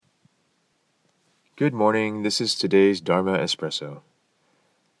Good morning, this is today's Dharma Espresso.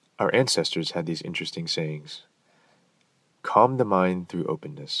 Our ancestors had these interesting sayings. Calm the mind through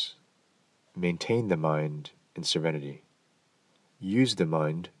openness. Maintain the mind in serenity. Use the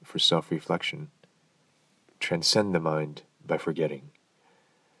mind for self-reflection. Transcend the mind by forgetting.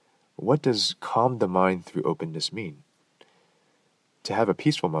 What does calm the mind through openness mean? To have a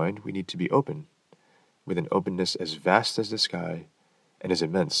peaceful mind, we need to be open, with an openness as vast as the sky and as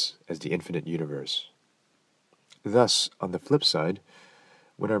immense as the infinite universe. Thus, on the flip side,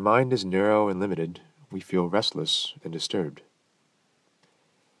 when our mind is narrow and limited, we feel restless and disturbed.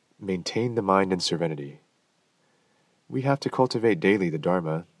 Maintain the mind in serenity. We have to cultivate daily the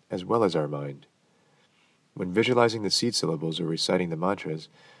Dharma as well as our mind. When visualizing the seed syllables or reciting the mantras,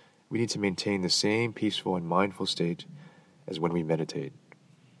 we need to maintain the same peaceful and mindful state as when we meditate.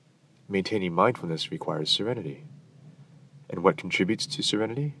 Maintaining mindfulness requires serenity. And what contributes to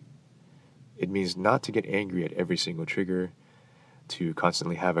serenity? It means not to get angry at every single trigger, to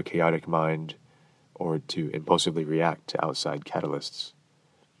constantly have a chaotic mind, or to impulsively react to outside catalysts.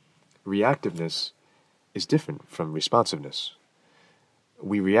 Reactiveness is different from responsiveness.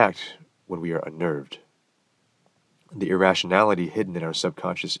 We react when we are unnerved. The irrationality hidden in our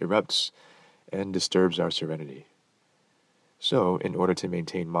subconscious erupts and disturbs our serenity. So, in order to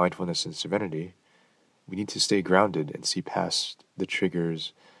maintain mindfulness and serenity, we need to stay grounded and see past the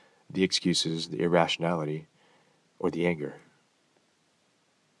triggers, the excuses, the irrationality, or the anger.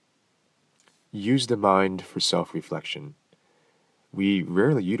 Use the mind for self-reflection. We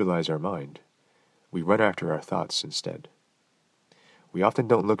rarely utilize our mind. We run after our thoughts instead. We often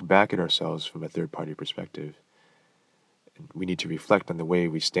don't look back at ourselves from a third-party perspective. And we need to reflect on the way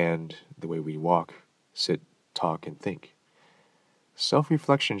we stand, the way we walk, sit, talk, and think.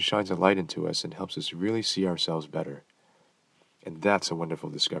 Self-reflection shines a light into us and helps us really see ourselves better. And that's a wonderful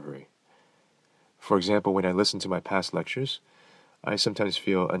discovery. For example, when I listen to my past lectures, I sometimes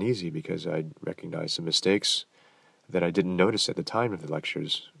feel uneasy because I recognize some mistakes that I didn't notice at the time of the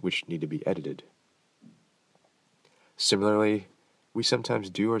lectures, which need to be edited. Similarly, we sometimes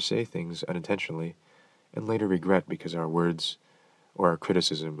do or say things unintentionally and later regret because our words or our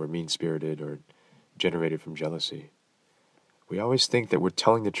criticism were mean-spirited or generated from jealousy. We always think that we're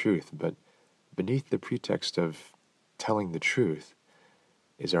telling the truth, but beneath the pretext of telling the truth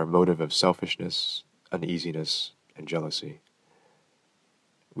is our motive of selfishness, uneasiness, and jealousy.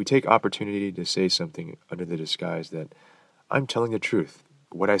 We take opportunity to say something under the disguise that I'm telling the truth,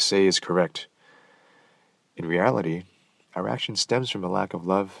 what I say is correct. In reality, our action stems from a lack of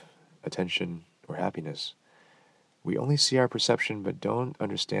love, attention, or happiness. We only see our perception but don't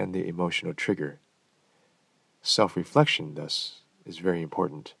understand the emotional trigger. Self-reflection, thus, is very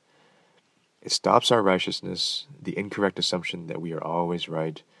important. It stops our righteousness, the incorrect assumption that we are always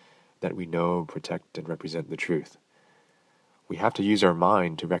right, that we know, protect, and represent the truth. We have to use our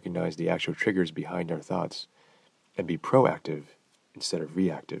mind to recognize the actual triggers behind our thoughts and be proactive instead of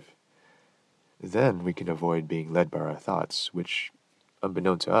reactive. Then we can avoid being led by our thoughts, which,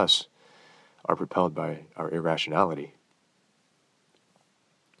 unbeknown to us, are propelled by our irrationality.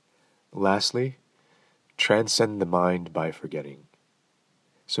 Lastly, transcend the mind by forgetting.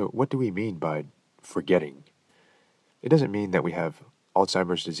 So what do we mean by forgetting? It doesn't mean that we have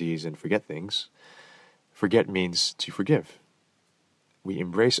Alzheimer's disease and forget things. Forget means to forgive. We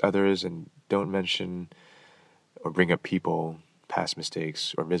embrace others and don't mention or bring up people, past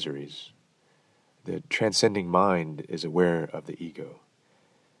mistakes, or miseries. The transcending mind is aware of the ego.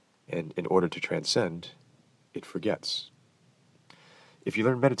 And in order to transcend, it forgets. If you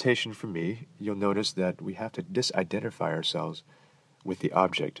learn meditation from me, you'll notice that we have to disidentify ourselves with the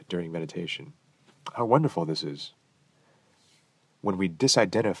object during meditation. How wonderful this is. When we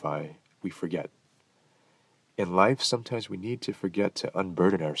disidentify, we forget. In life, sometimes we need to forget to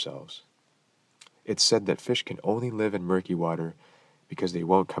unburden ourselves. It's said that fish can only live in murky water because they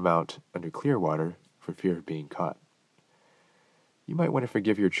won't come out under clear water for fear of being caught. You might want to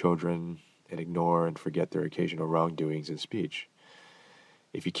forgive your children and ignore and forget their occasional wrongdoings in speech.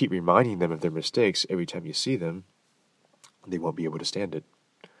 If you keep reminding them of their mistakes every time you see them, they won't be able to stand it.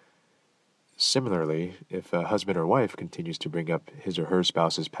 Similarly, if a husband or wife continues to bring up his or her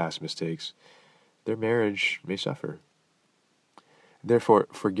spouse's past mistakes, their marriage may suffer. Therefore,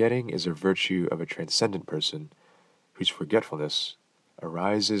 forgetting is a virtue of a transcendent person whose forgetfulness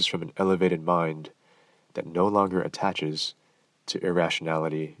arises from an elevated mind that no longer attaches to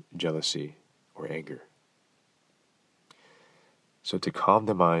irrationality, jealousy, or anger. So to calm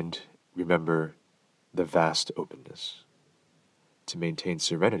the mind, remember the vast openness. To maintain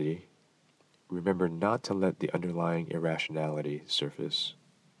serenity, remember not to let the underlying irrationality surface.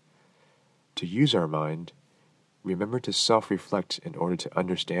 To use our mind, remember to self-reflect in order to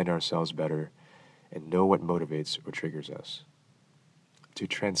understand ourselves better and know what motivates or triggers us. To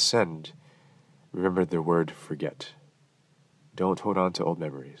transcend, remember the word forget. Don't hold on to old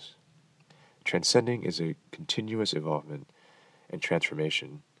memories. Transcending is a continuous evolvement and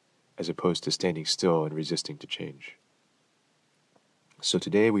transformation, as opposed to standing still and resisting to change. So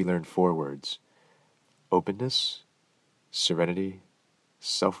today we learned 4 words: openness, serenity,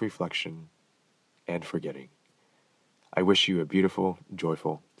 self-reflection, and forgetting. I wish you a beautiful,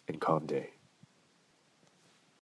 joyful, and calm day.